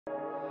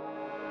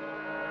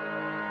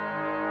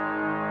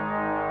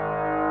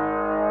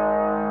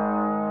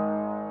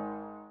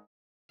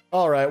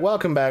Alright,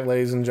 welcome back,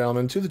 ladies and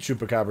gentlemen, to the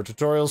Chupacabra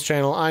Tutorials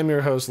channel. I'm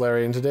your host,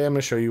 Larry, and today I'm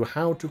going to show you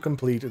how to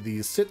complete the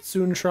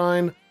Sitsun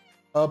Shrine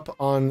up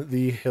on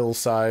the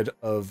hillside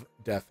of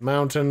Death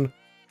Mountain,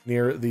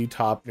 near the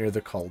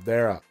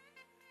caldera.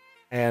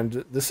 And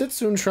the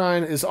Sitsun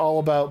Shrine is all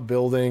about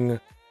building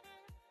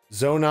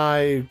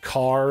Zonai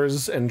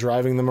cars and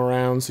driving them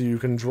around so you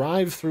can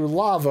drive through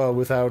lava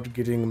without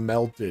getting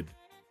melted,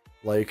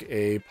 like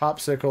a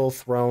popsicle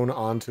thrown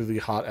onto the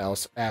hot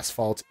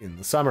asphalt in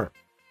the summer.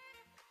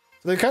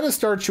 So they kind of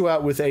start you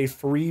out with a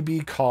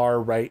freebie car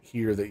right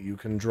here that you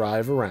can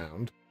drive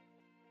around.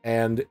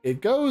 And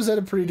it goes at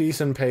a pretty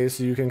decent pace,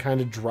 so you can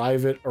kind of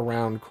drive it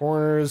around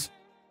corners.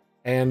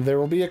 And there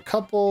will be a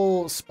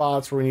couple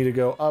spots where we need to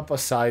go up a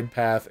side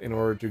path in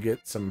order to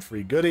get some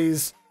free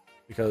goodies.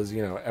 Because,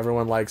 you know,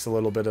 everyone likes a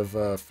little bit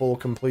of full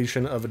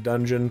completion of a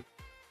dungeon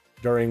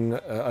during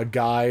a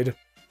guide.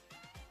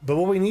 But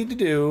what we need to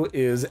do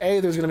is, A,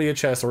 there's going to be a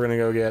chest we're going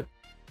to go get.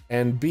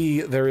 And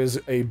B, there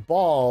is a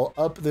ball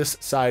up this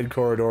side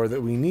corridor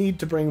that we need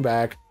to bring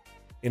back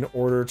in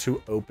order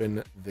to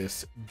open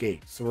this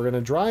gate. So we're going to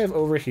drive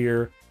over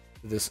here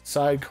to this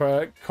side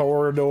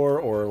corridor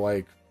or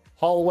like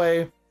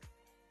hallway.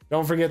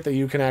 Don't forget that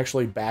you can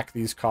actually back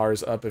these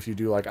cars up if you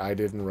do like I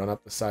did and run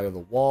up the side of the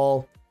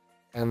wall.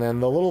 And then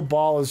the little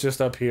ball is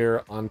just up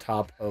here on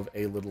top of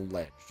a little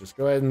ledge. Just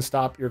go ahead and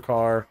stop your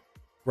car,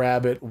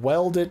 grab it,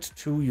 weld it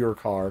to your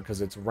car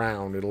because it's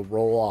round, it'll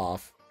roll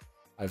off.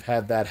 I've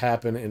had that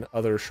happen in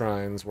other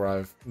shrines where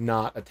I've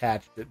not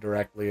attached it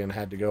directly and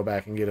had to go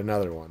back and get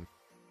another one.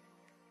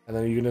 And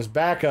then you can just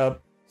back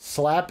up,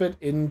 slap it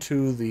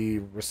into the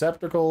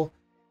receptacle,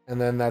 and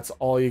then that's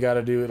all you got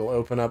to do. It'll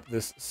open up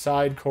this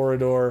side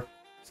corridor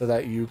so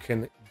that you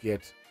can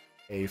get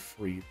a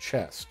free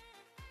chest.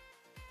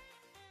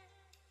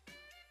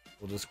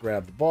 We'll just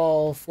grab the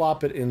ball,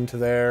 flop it into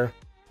there.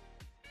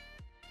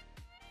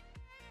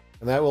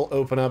 And that will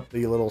open up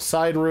the little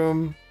side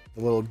room,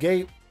 the little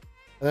gate.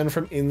 And then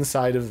from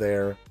inside of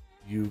there,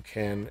 you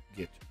can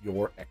get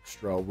your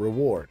extra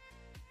reward.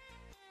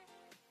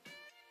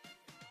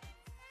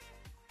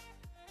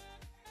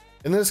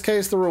 In this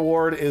case, the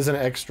reward is an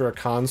extra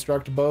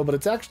construct bow, but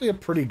it's actually a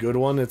pretty good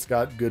one. It's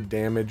got good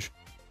damage,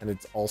 and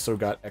it's also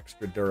got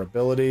extra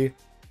durability.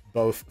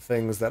 Both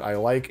things that I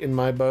like in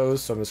my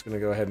bows, so I'm just going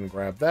to go ahead and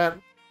grab that.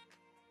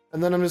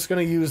 And then I'm just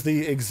going to use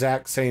the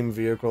exact same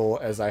vehicle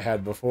as I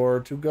had before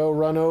to go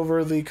run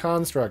over the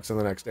constructs in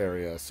the next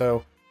area.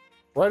 So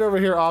right over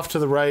here off to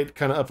the right,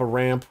 kind of up a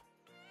ramp,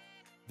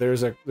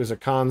 there's a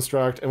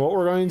construct, and what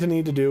we're going to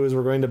need to do is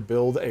we're going to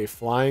build a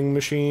flying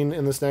machine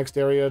in this next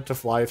area to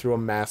fly through a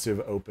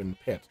massive open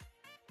pit.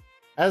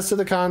 As to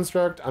the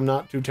construct, I'm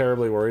not too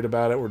terribly worried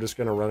about it. We're just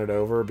going to run it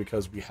over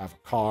because we have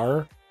a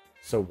car,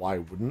 so why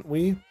wouldn't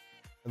we?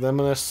 And then I'm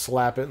going to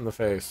slap it in the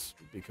face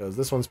because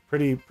this one's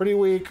pretty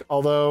weak,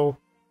 although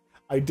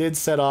I did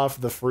set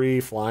off the free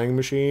flying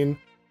machine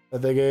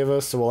that they gave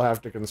us, so we'll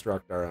have to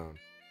construct our own.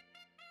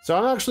 So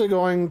I'm actually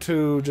going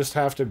to just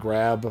have to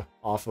grab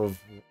off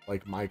of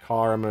like my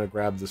car. I'm going to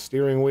grab the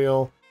steering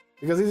wheel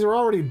because these are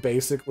already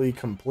basically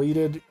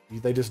completed.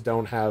 They just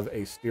don't have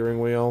a steering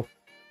wheel.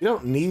 You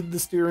don't need the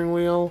steering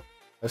wheel.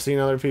 I've seen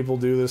other people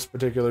do this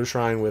particular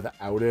shrine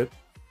without it.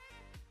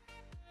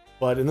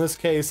 But in this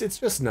case, it's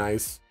just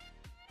nice.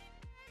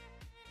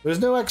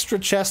 There's no extra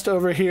chest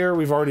over here.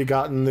 We've already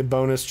gotten the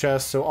bonus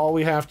chest. So all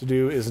we have to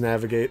do is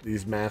navigate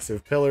these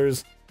massive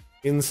pillars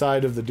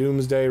inside of the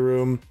Doomsday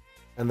room.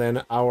 And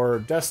then our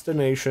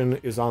destination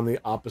is on the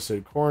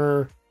opposite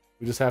corner.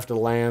 We just have to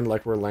land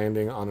like we're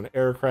landing on an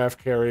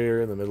aircraft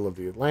carrier in the middle of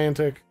the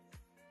Atlantic.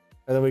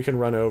 And then we can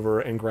run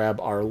over and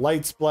grab our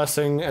Light's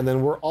Blessing, and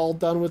then we're all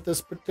done with this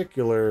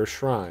particular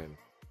shrine.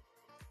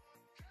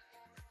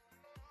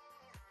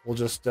 We'll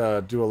just do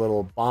a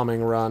little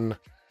bombing run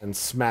and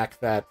smack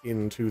that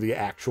into the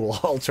actual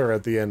altar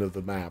at the end of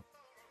the map.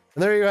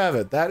 And there you have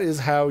it. That is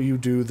how you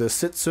do the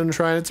Sitsun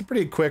Shrine. It's a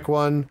pretty quick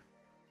one.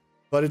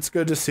 But it's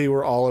good to see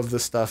where all of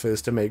this stuff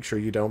is to make sure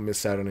you don't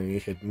miss out on any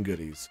hidden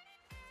goodies.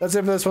 That's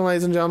it for this one,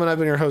 ladies and gentlemen. I've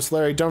been your host,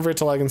 Larry. Don't forget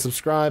to like and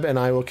subscribe, and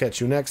I will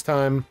catch you next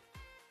time.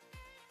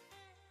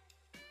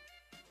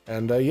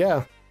 And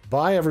yeah,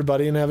 bye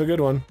everybody, and have a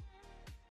good one.